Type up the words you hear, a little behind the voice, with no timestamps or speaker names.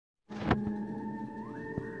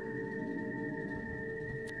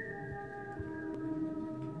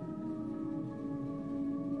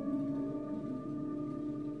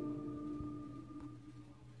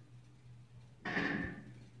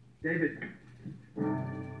David.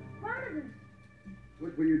 Barnabas.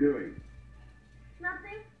 What were you doing?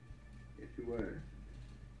 Nothing. Yes, you were.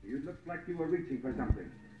 You looked like you were reaching for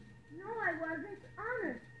something. No, I wasn't.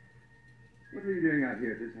 Honest. What were you doing out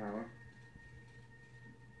here at this hour?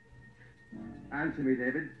 Answer me,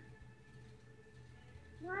 David.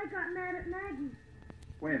 Well, I got mad at Maggie.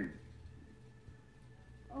 When?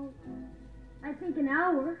 Oh, I think an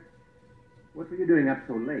hour. What were you doing up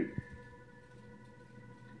so late?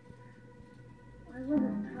 I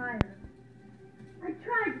wasn't tired. I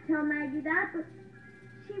tried to tell Maggie that, but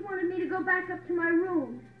she wanted me to go back up to my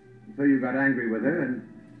room. So you got angry with her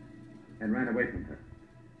and ran away from her.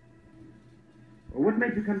 Well, what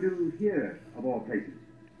made you come to here, of all places?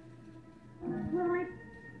 Well, I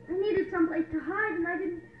needed someplace to hide, and I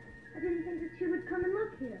didn't think that she would come and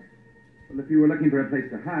look here. Well, if you were looking for a place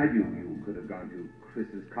to hide, you could have gone to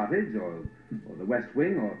Chris's cottage or the West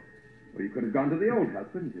Wing, or you could have gone to the old house,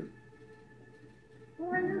 couldn't you?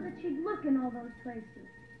 Well, I knew that she'd look in all those places.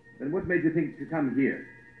 Then what made you think to come here?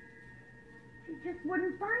 She just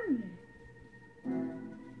wouldn't find me.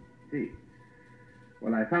 See.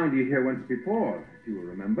 Well, I found you here once before, if you will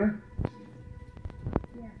remember.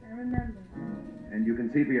 Yes, I remember. And you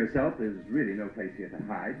can see for yourself there's really no place here to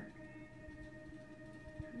hide.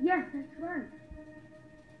 Yes, that's right.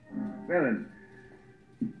 Well, then,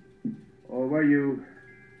 or were you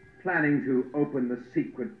planning to open the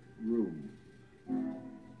secret room?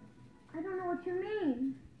 I don't know what you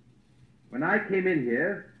mean. When I came in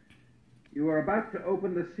here, you were about to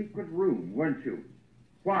open the secret room, weren't you?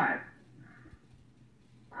 Why?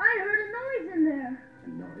 I heard a noise in there. A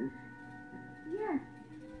noise? Yes.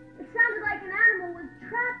 It sounded like an animal was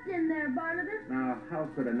trapped in there, Barnabas. Now, how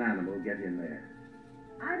could an animal get in there?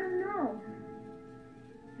 I don't know.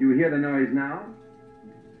 Do you hear the noise now?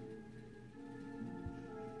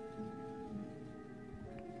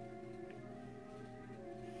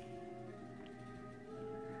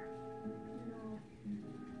 No.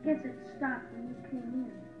 Guess it stopped when you came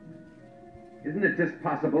in. Isn't it just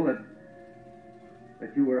possible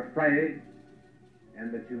that you were afraid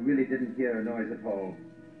and that you really didn't hear a noise at all?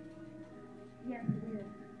 Yes, it is.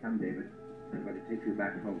 Come, David. I'm going to take you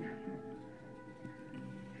back home.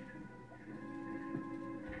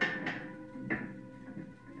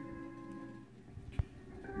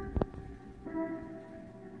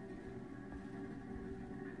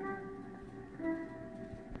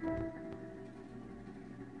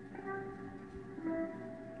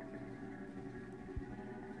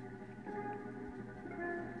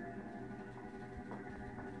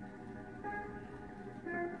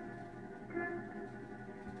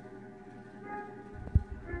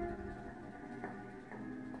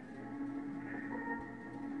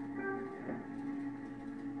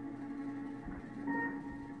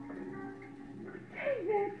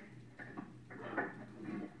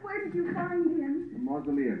 Where did you find him? The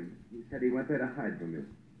mausoleum. He said he went there to hide from you.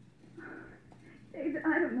 David,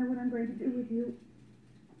 I don't know what I'm going to do with you.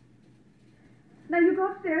 Now you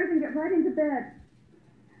go upstairs and get right into bed.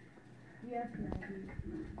 Yes, Maggie.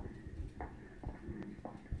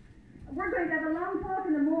 We're going to have a long talk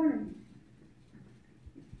in the morning.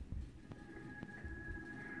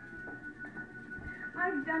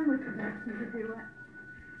 I've done what you've asked me to do.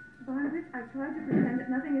 Barnabas, I've tried to pretend that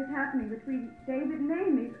nothing is happening between David and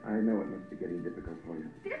Amy. I know it must be getting difficult for you.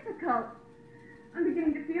 Difficult. I'm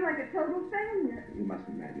beginning to feel like a total failure. You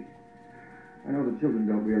mustn't, Maggie. I know the children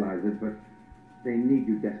don't realize it, but they need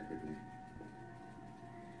you desperately.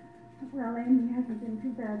 Well, Amy hasn't been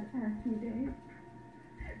too bad the past few days.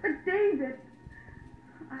 But David,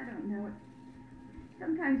 I don't know.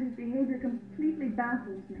 Sometimes his behavior completely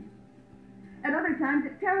baffles me. At other times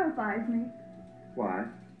it terrifies me. Why?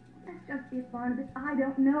 That's just it, Barnabas. I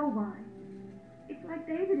don't know why. It's like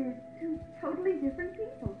David is two totally different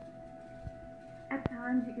people. At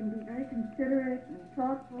times he can be very considerate and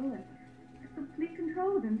thoughtful and has complete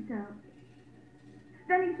control of himself.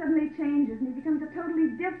 Then he suddenly changes and he becomes a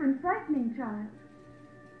totally different, frightening child.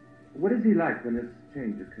 What is he like when this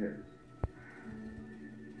change occurs?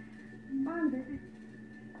 Barnabas,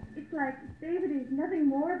 it's like David is nothing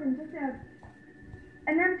more than just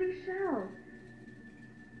an empty shell.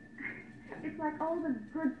 It's like all the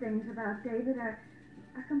good things about David are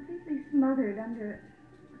completely smothered under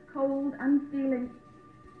a cold, unfeeling,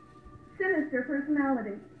 sinister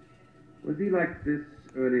personality. Was he like this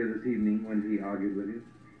earlier this evening when he argued with you?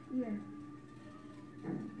 Yes.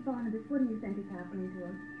 Barnabas, what do you think is happening to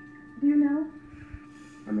us? Do you know?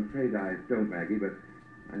 I'm afraid I don't, Maggie, but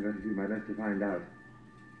I'm going to do my best to find out.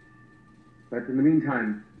 But in the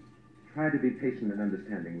meantime, try to be patient and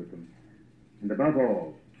understanding with them. And above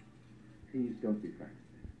all, please don't be frightened.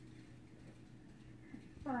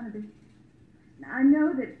 Barnabas, I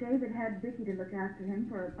know that David had Vicky to look after him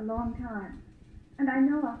for a long time, and I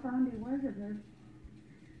know how fond he was of her.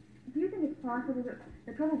 Do you think it's possible that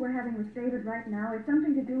the trouble we're having with David right now is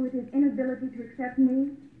something to do with his inability to accept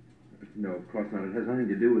me? No, of course not. It has nothing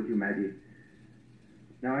to do with you, Maggie.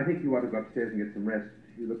 Now, I think you ought to go upstairs and get some rest.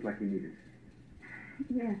 You look like you need it.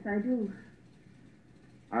 Yes, I do.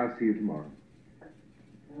 I'll see you tomorrow.